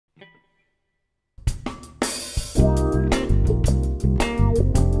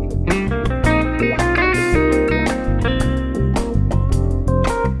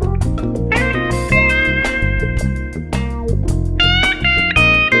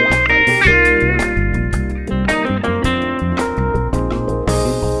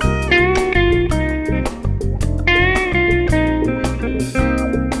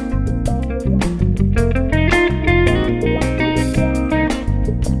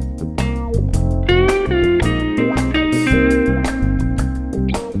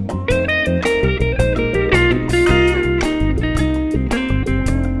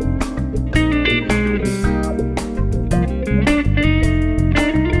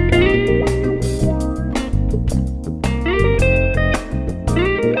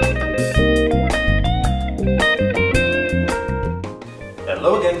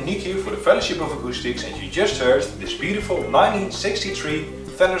Acoustics, and you just heard this beautiful 1963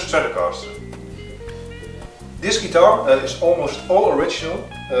 Fender Stratocaster. This guitar is almost all original.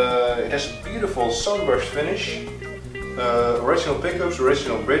 It has a beautiful sunburst finish, original pickups,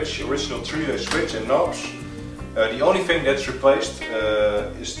 original bridge, original 3-way switch and knobs. The only thing that's replaced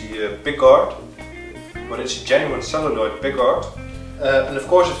is the pickguard, but it's a genuine celluloid pickguard. And of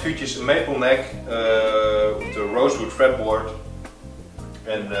course it features a maple neck with a rosewood fretboard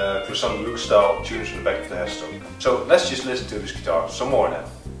and Glissant Luke style tunes in the back of the headstock. So let's just listen to this guitar some more now.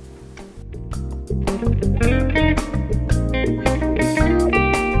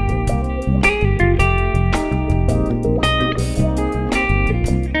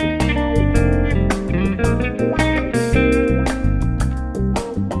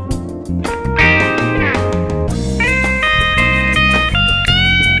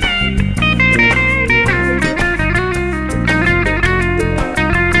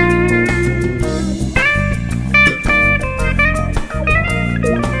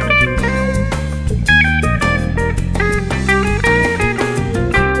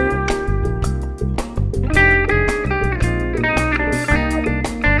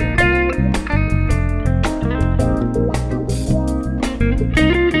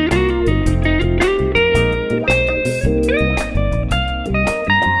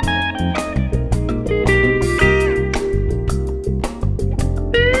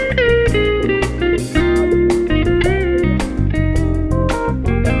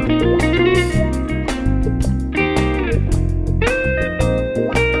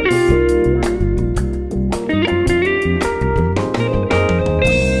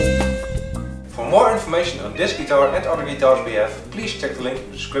 On this guitar and other guitars we have, please check the link in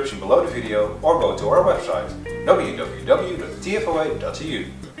the description below the video or go to our website www.tfoa.eu.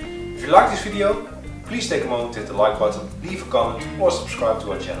 If you like this video, please take a moment to hit the like button, leave a comment or subscribe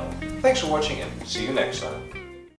to our channel. Thanks for watching and see you next time.